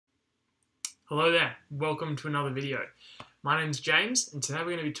Hello there, welcome to another video. My name's James and today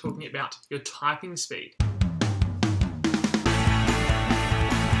we're going to be talking about your typing speed.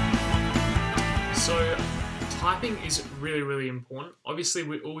 So typing is really important. Obviously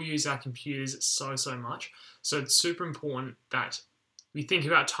we all use our computers so much, so it's super important that we think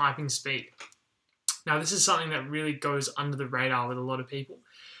about typing speed. Now this is something that really goes under the radar with a lot of people.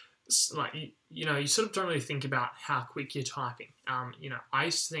 Like, you sort of don't really think about how quick you're typing. I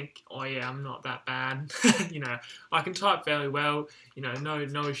used to think, oh yeah, I'm not that bad. I can type fairly well.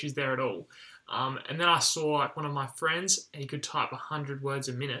 No issues there at all. And then I saw like one of my friends, he could type 100 words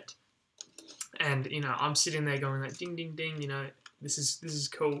a minute. And I'm sitting there going like ding ding ding. This is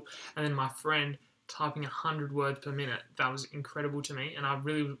cool. And then my friend typing 100 words per minute. That was incredible to me. And I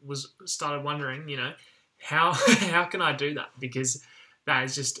really started wondering, how can I do that? Because that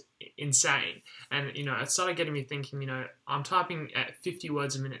is just insane. And, it started getting me thinking, I'm typing at 50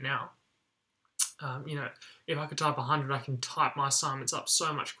 words a minute now. If I could type 100, I can type my assignments up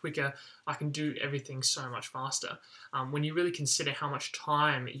so much quicker. I can do everything so much faster. When you really consider how much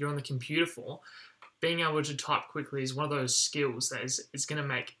time you're on the computer for, being able to type quickly is one of those skills that is going to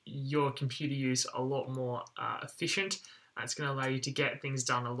make your computer use a lot more efficient. It's going to allow you to get things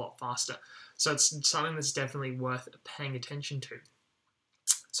done a lot faster. So it's something that's definitely worth paying attention to.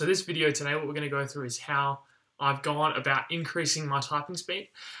 So this video today, what we're going to go through is how I've gone about increasing my typing speed.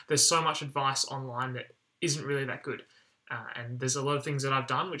 There's so much advice online that isn't really that good. And there's a lot of things that I've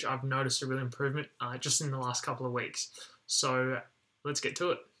done which I've noticed a real improvement just in the last couple of weeks. So let's get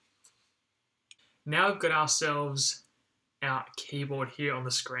to it. Now we've got ourselves our keyboard here on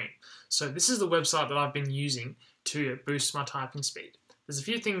the screen. So this is the website that I've been using to boost my typing speed. There's a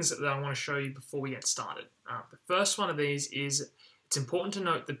few things that I want to show you before we get started. The first one of these is it's important to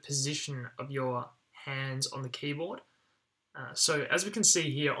note the position of your hands on the keyboard. So as we can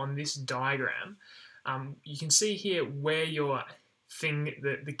see here on this diagram, you can see here where your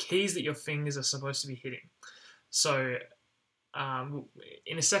the keys that your fingers are supposed to be hitting. So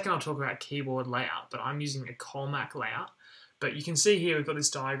in a second I'll talk about keyboard layout, but I'm using a Colemak layout. But you can see here we've got this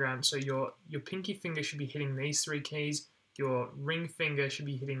diagram. So your pinky finger should be hitting these three keys. Your ring finger should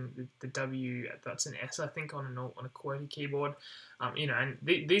be hitting the W, that's an S, I think, on a QWERTY keyboard. And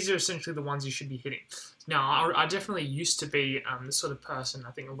these are essentially the ones you should be hitting. Now, I definitely used to be the sort of person,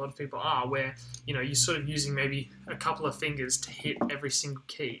 I think a lot of people are, where, you're sort of using maybe a couple of fingers to hit every single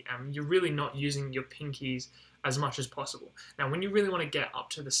key. You're really not using your pinkies as much as possible. Now, when you really want to get up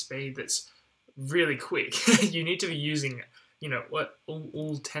to the speed that's really quick, you need to be using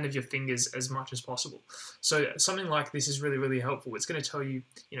all 10 of your fingers as much as possible. So something like this is really helpful. It's going to tell you,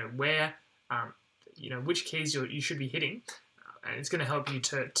 where, which keys you should be hitting, and it's going to help you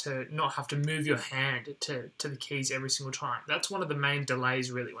to not have to move your hand to the keys every single time. That's one of the main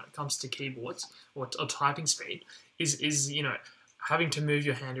delays really when it comes to keyboards or typing speed is having to move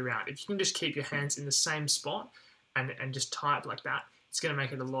your hand around. If you can just keep your hands in the same spot and just type like that, it's going to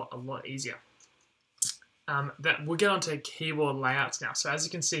make it a lot easier. We'll get onto keyboard layouts now. So as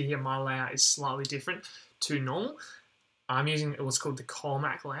you can see here, my layout is slightly different to normal. I'm using what's called the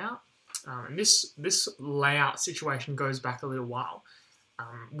Colemak layout. And this layout situation goes back a little while.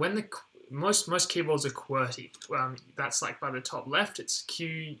 When most keyboards are QWERTY, that's like by the top left, it's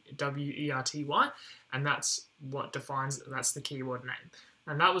QWERTY, and that's what defines, that's the keyboard name.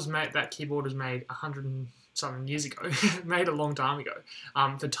 And that keyboard was made 100-something years ago, made a long time ago,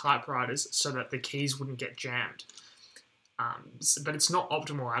 for typewriters so that the keys wouldn't get jammed. But it's not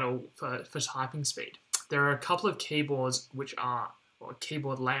optimal at all for typing speed. There are a couple of keyboards or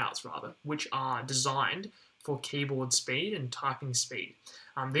keyboard layouts rather, which are designed for keyboard speed and typing speed.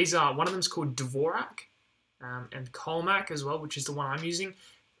 One of them is called Dvorak, and Colemak as well, which is the one I'm using,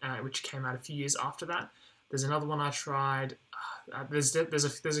 which came out a few years after that. There's another one I tried. There's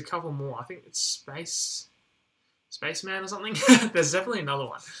a couple more. I think it's Spaceman or something. There's definitely another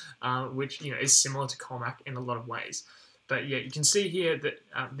one, which is similar to Colemak in a lot of ways. But yeah, you can see here that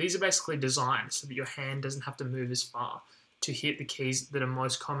these are basically designed so that your hand doesn't have to move as far to hit the keys that are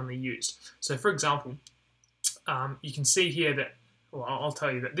most commonly used. So for example, you can see here that, well, I'll tell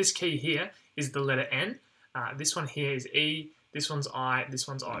you that this key here is the letter N. This one here is E. This one's I. This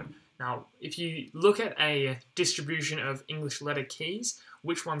one's O. Now, if you look at a distribution of English letter keys,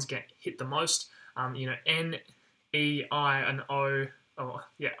 which ones get hit the most? N, E, I, and O. Oh,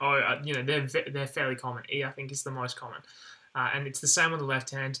 yeah, O. They're fairly common. E, I think, is the most common, and it's the same on the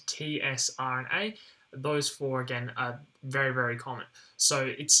left hand. T, S, R, and A. Those four again are very common.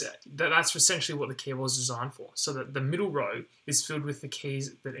 So that's essentially what the keyboard is designed for. So that the middle row is filled with the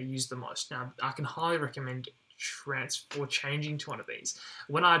keys that are used the most. Now, I can highly recommend changing to one of these.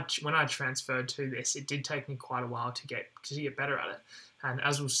 When I transferred to this, it did take me quite a while to get better at it. And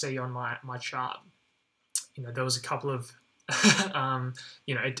as we'll see on my chart, you know, there was a couple of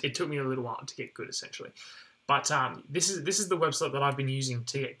you know, it took me a little while to get good, essentially. But this is the website that I've been using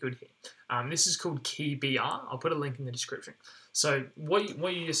to get good here. This is called KeyBR. I'll put a link in the description. So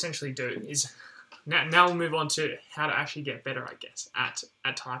what you essentially do is, now we'll move on to how to actually get better, I guess, at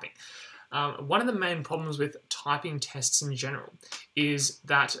typing. One of the main problems with typing tests in general is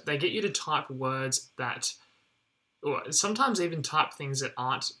that they get you to type words that, or sometimes even type things that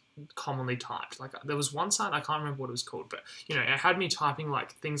aren't commonly typed. Like there was one site, I can't remember what it was called, but you know, it had me typing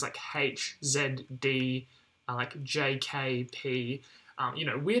like things like H, Z, D, like J, K, P, you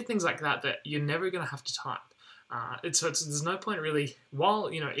know, weird things like that you're never going to have to type. There's no point really,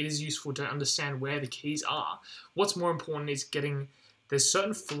 while, you know, it is useful to understand where the keys are, what's more important is there's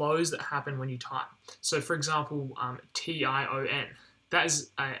certain flows that happen when you type. So for example, TION, that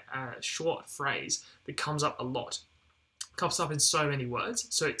is a short phrase that comes up a lot. It comes up in so many words,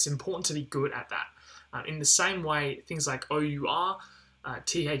 so it's important to be good at that. In the same way, things like OUR,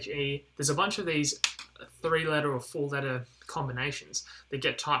 THE, there's a bunch of these 3-letter or 4-letter combinations that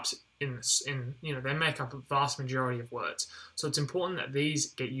get typed in, you know, they make up a vast majority of words. So it's important that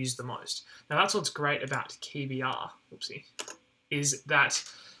these get used the most. Now that's what's great about KeyBR, is that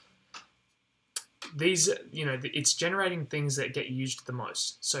these, you know, it's generating things that get used the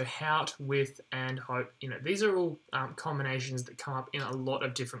most. So hout, with, and hope, you know, these are all combinations that come up in a lot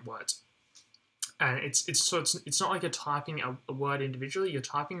of different words. And it's not like you're typing a word individually. You're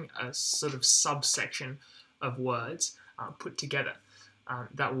typing a sort of subsection of words put together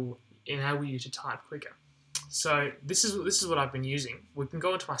that will enable you to type quicker. So this is what I've been using. We can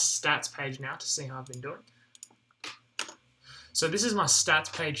go into my stats page now to see how I've been doing. So this is my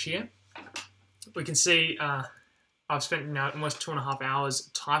stats page here. We can see I've spent now almost 2.5 hours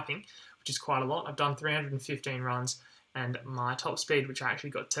typing, which is quite a lot. I've done 315 runs. And my top speed, which I actually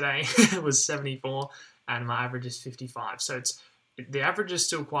got today, was 74, and my average is 55. So the average is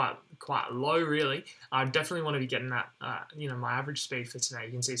still quite low, really. I definitely want to be getting that, you know, my average speed for today,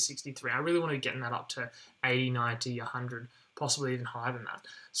 you can see 63. I really want to be getting that up to 80, 90, 100, possibly even higher than that.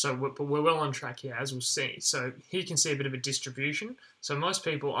 So but we're well on track here, as we'll see. So here you can see a bit of a distribution. So most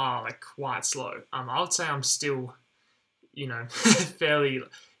people are like quite slow. I would say I'm still, you know, fairly,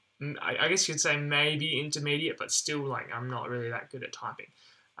 I guess you could say maybe intermediate, but still, like, I'm not really that good at typing.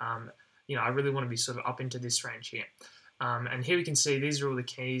 You know, I really want to be sort of up into this range here. And here we can see these are all the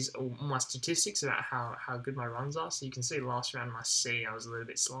keys, all my statistics about how good my runs are. So you can see last round my C I was a little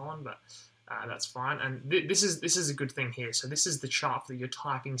bit slow on, but that's fine. And this is a good thing here. So this is the chart for your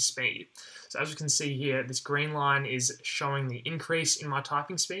typing speed. So as you can see here, this green line is showing the increase in my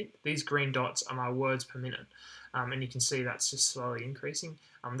typing speed. These green dots are my words per minute. And you can see that's just slowly increasing.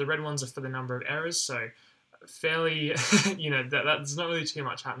 The red ones are for the number of errors, so fairly, you know, that's not really too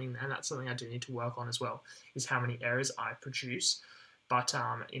much happening there. That's something I do need to work on as well, is how many errors I produce. But,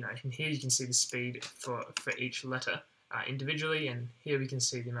 you know, and here you can see the speed for each letter individually, and here we can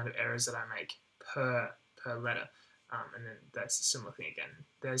see the amount of errors that I make per letter. And then that's a similar thing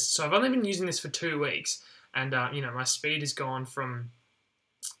again. So I've only been using this for 2 weeks, and, you know, my speed has gone from,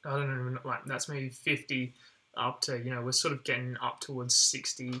 I don't know, like, that's maybe 50 up to, you know, we're sort of getting up towards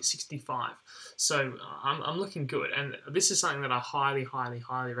 60, 65. So I'm looking good, and this is something that I highly, highly,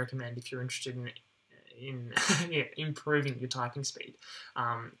 highly recommend if you're interested in yeah, improving your typing speed.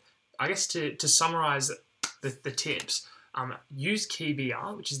 I guess to summarize the tips, use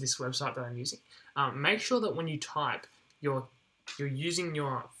KeyBR, which is this website that I'm using. Make sure that when you type, you're using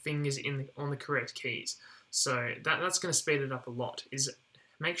your fingers on the correct keys. So that's going to speed it up a lot. Is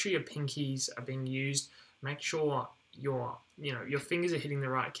make sure your pinkies are being used. Make sure your fingers are hitting the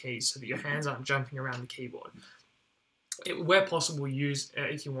right keys so that your hands aren't jumping around the keyboard. Where possible, use,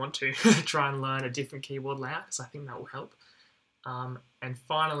 if you want to, try and learn a different keyboard layout, because I think that will help. And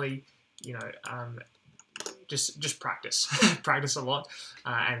finally, you know, just practice, practice a lot,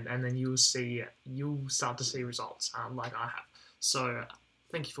 and then you'll start to see results like I have. So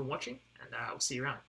thank you for watching, and I'll see you around.